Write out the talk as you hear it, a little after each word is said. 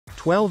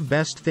12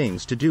 Best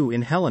Things to Do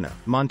in Helena,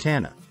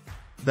 Montana.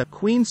 The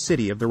Queen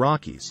City of the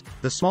Rockies,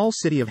 the small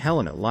city of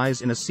Helena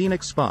lies in a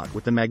scenic spot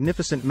with the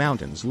magnificent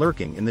mountains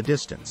lurking in the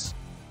distance.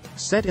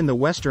 Set in the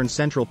western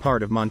central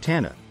part of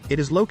Montana, it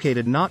is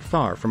located not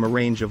far from a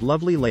range of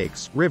lovely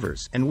lakes,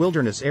 rivers, and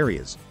wilderness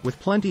areas,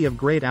 with plenty of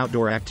great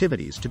outdoor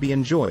activities to be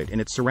enjoyed in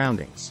its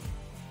surroundings.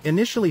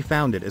 Initially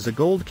founded as a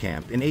gold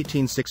camp in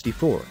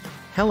 1864,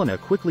 Helena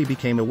quickly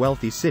became a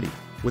wealthy city,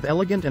 with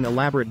elegant and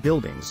elaborate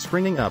buildings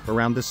springing up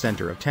around the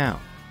center of town.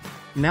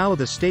 Now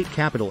the state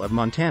capital of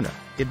Montana,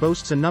 it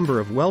boasts a number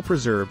of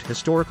well-preserved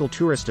historical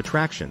tourist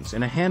attractions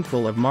and a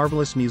handful of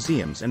marvelous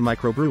museums and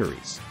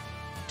microbreweries.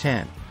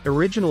 10.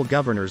 Original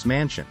Governor's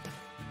Mansion.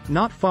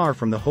 Not far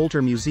from the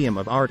Holter Museum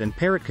of Art and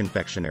Parrot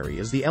Confectionery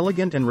is the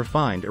elegant and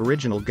refined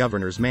Original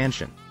Governor's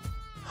Mansion.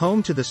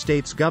 Home to the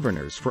state's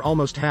governors for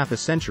almost half a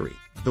century,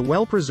 the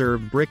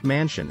well-preserved brick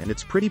mansion and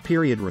its pretty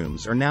period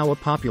rooms are now a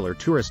popular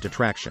tourist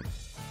attraction.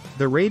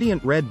 The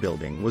radiant red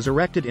building was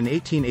erected in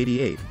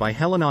 1888 by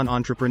Helenan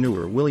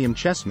entrepreneur William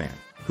Chessman,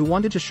 who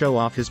wanted to show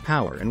off his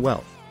power and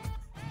wealth.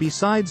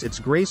 Besides its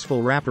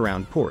graceful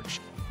wraparound porch,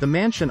 the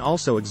mansion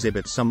also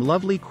exhibits some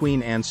lovely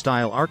Queen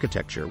Anne-style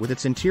architecture with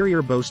its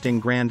interior boasting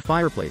grand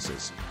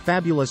fireplaces,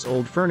 fabulous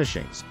old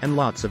furnishings, and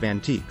lots of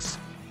antiques.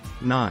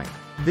 9.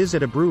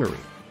 Visit a brewery.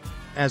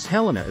 As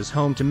Helena is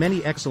home to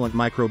many excellent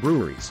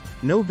microbreweries,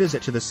 no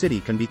visit to the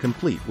city can be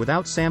complete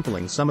without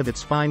sampling some of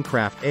its fine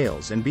craft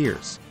ales and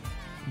beers.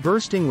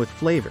 Bursting with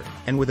flavor,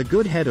 and with a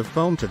good head of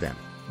foam to them,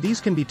 these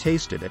can be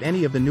tasted at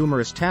any of the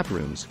numerous tap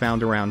rooms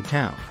found around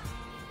town.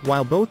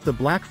 While both the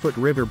Blackfoot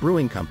River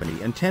Brewing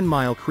Company and 10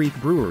 Mile Creek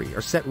Brewery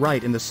are set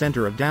right in the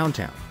center of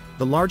downtown,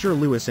 the larger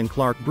Lewis and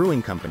Clark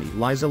Brewing Company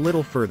lies a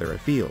little further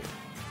afield.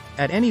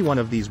 At any one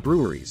of these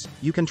breweries,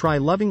 you can try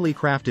lovingly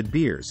crafted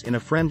beers in a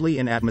friendly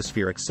and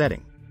atmospheric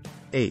setting.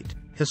 8.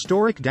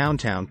 Historic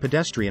Downtown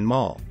Pedestrian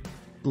Mall.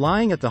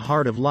 Lying at the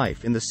heart of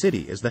life in the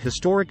city is the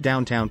historic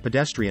Downtown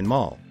Pedestrian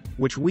Mall,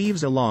 which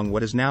weaves along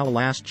what is now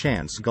Last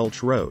Chance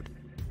Gulch Road.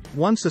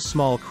 Once a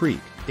small creek,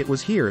 it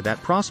was here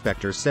that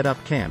prospectors set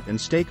up camp and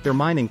staked their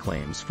mining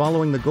claims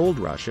following the gold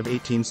rush of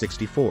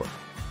 1864.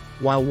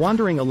 While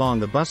wandering along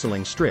the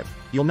bustling strip,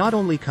 you'll not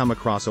only come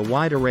across a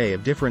wide array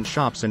of different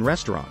shops and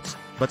restaurants,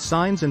 but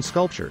signs and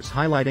sculptures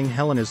highlighting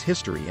Helena's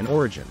history and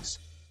origins.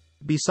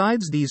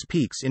 Besides these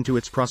peeks into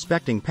its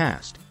prospecting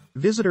past,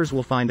 visitors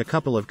will find a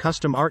couple of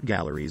custom art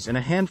galleries and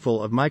a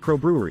handful of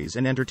microbreweries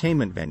and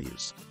entertainment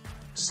venues.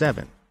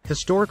 7.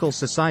 Historical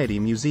Society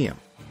Museum.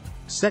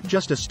 Set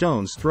just a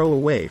stone's throw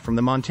away from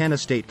the Montana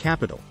State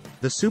Capitol,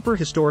 the Super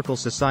Historical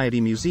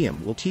Society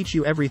Museum will teach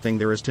you everything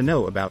there is to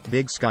know about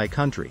Big Sky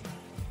Country.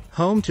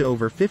 Home to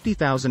over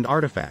 50,000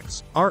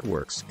 artifacts,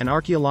 artworks, and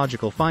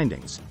archaeological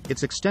findings,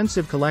 its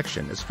extensive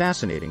collection is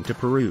fascinating to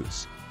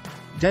peruse.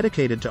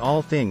 Dedicated to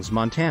all things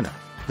Montana,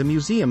 the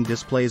museum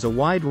displays a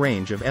wide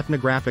range of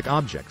ethnographic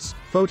objects,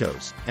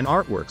 photos, and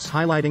artworks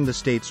highlighting the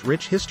state's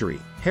rich history,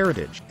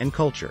 heritage, and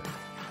culture.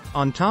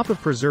 On top of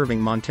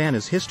preserving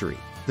Montana's history,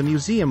 the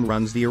museum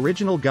runs the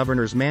Original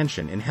Governor's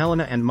Mansion in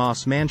Helena and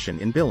Moss Mansion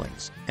in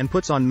Billings, and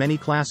puts on many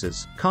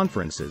classes,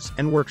 conferences,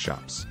 and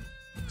workshops.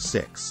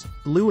 6.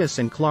 Lewis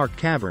and Clark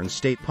Caverns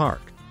State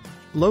Park.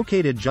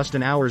 Located just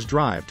an hour's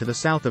drive to the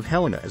south of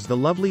Helena is the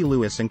lovely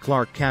Lewis and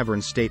Clark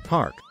Caverns State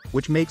Park,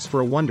 which makes for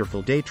a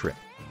wonderful day trip.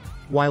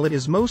 While it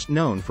is most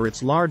known for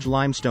its large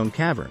limestone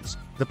caverns,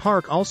 the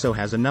park also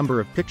has a number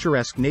of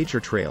picturesque nature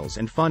trails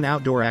and fun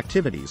outdoor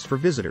activities for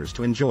visitors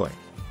to enjoy.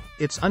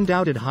 Its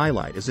undoubted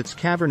highlight is its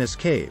cavernous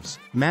caves,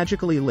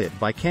 magically lit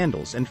by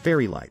candles and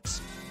fairy lights.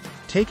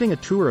 Taking a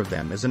tour of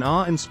them is an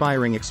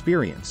awe-inspiring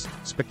experience.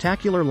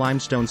 Spectacular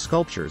limestone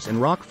sculptures and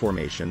rock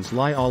formations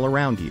lie all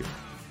around you.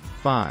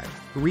 5.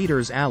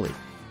 Reader's Alley.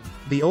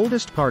 The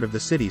oldest part of the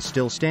city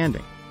still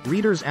standing,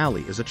 Reader's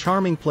Alley is a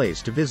charming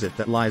place to visit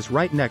that lies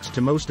right next to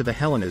most of the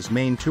Helena's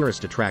main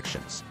tourist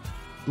attractions.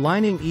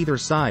 Lining either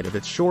side of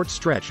its short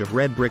stretch of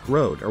red brick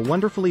road are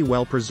wonderfully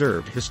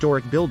well-preserved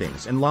historic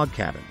buildings and log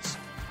cabins.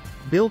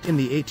 Built in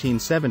the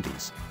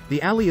 1870s,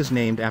 the alley is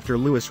named after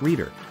Lewis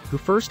Reader, who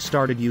first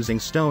started using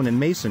stone and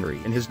masonry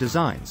in his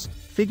designs,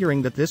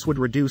 figuring that this would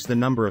reduce the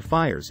number of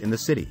fires in the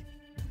city.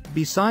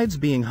 Besides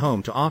being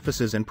home to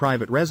offices and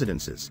private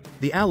residences,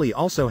 the alley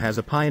also has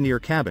a pioneer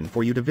cabin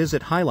for you to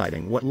visit,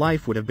 highlighting what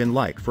life would have been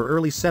like for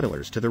early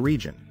settlers to the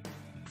region.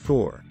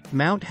 4.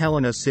 Mount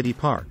Helena City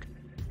Park.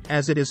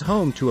 As it is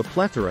home to a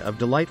plethora of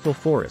delightful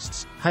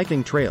forests,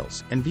 hiking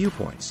trails, and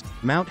viewpoints,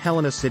 Mount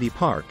Helena City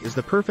Park is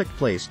the perfect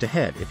place to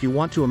head if you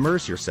want to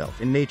immerse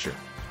yourself in nature.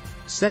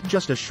 Set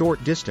just a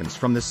short distance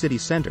from the city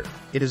center,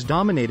 it is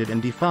dominated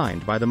and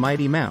defined by the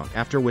mighty mount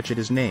after which it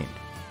is named.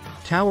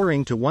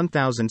 Towering to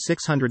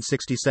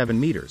 1,667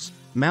 meters,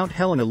 Mount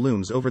Helena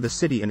looms over the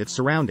city and its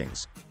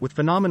surroundings, with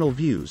phenomenal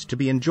views to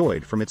be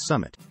enjoyed from its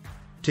summit.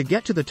 To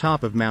get to the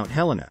top of Mount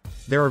Helena,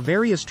 there are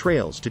various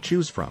trails to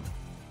choose from.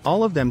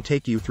 All of them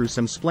take you through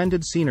some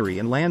splendid scenery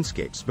and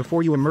landscapes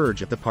before you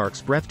emerge at the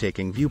park's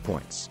breathtaking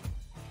viewpoints.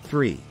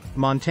 3.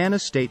 Montana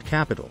State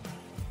Capitol.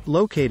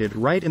 Located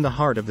right in the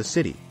heart of the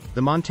city,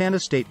 the Montana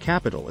State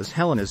Capitol is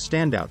Helena's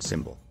standout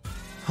symbol.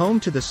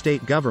 Home to the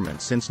state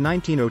government since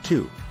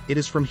 1902, it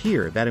is from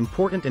here that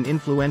important and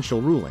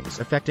influential rulings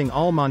affecting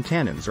all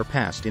Montanans are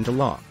passed into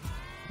law.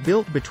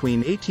 Built between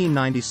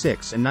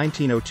 1896 and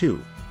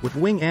 1902, with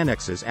wing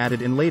annexes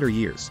added in later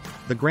years,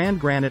 the grand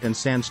granite and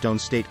sandstone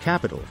state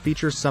capitol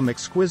features some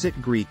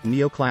exquisite Greek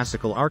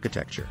neoclassical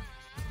architecture.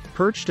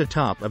 Perched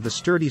atop of the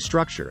sturdy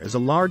structure is a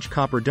large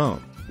copper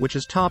dome, which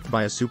is topped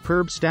by a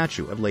superb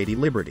statue of Lady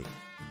Liberty.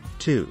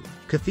 2.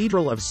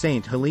 Cathedral of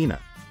St. Helena.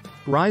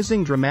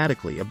 Rising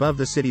dramatically above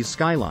the city's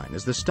skyline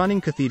is the stunning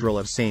Cathedral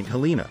of St.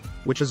 Helena,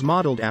 which is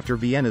modeled after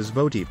Vienna's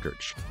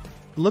Votivkirche.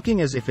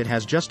 Looking as if it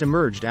has just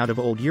emerged out of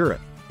old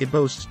Europe, it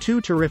boasts 2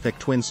 terrific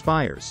twin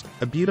spires,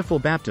 a beautiful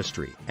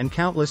baptistry, and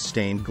countless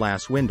stained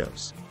glass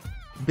windows.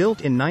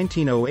 Built in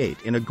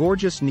 1908 in a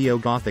gorgeous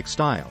neo-Gothic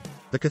style,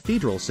 the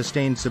cathedral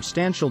sustained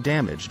substantial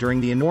damage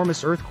during the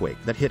enormous earthquake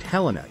that hit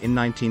Helena in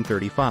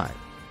 1935.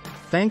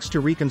 Thanks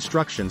to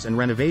reconstructions and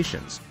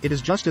renovations, it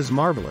is just as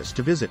marvelous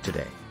to visit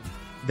today.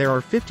 There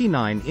are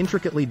 59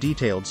 intricately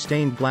detailed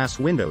stained glass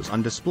windows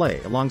on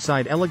display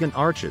alongside elegant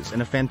arches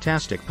and a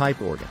fantastic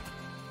pipe organ.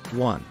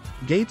 1.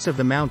 Gates of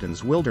the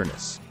Mountains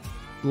Wilderness.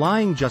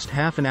 Lying just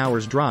half an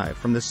hour's drive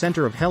from the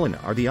center of Helena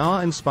are the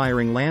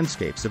awe-inspiring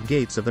landscapes of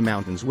Gates of the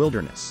Mountains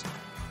Wilderness.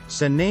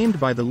 Named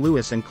by the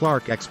Lewis and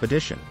Clark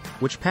expedition,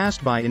 which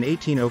passed by in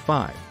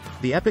 1805,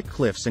 the epic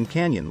cliffs and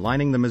canyon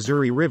lining the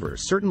Missouri River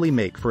certainly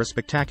make for a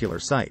spectacular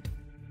sight.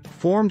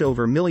 Formed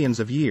over millions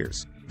of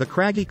years, the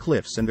craggy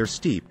cliffs and their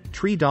steep,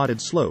 tree-dotted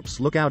slopes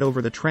look out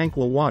over the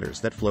tranquil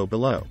waters that flow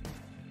below.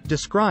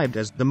 Described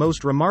as the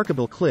most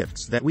remarkable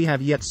cliffs that we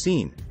have yet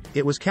seen,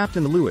 it was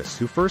Captain Lewis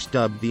who first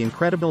dubbed the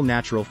incredible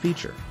natural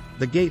feature,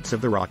 the Gates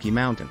of the Rocky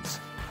Mountains.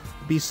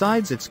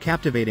 Besides its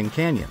captivating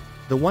canyon,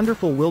 the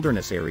wonderful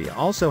wilderness area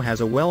also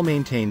has a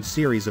well-maintained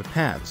series of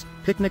paths,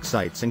 picnic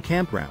sites and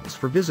campgrounds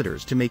for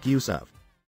visitors to make use of.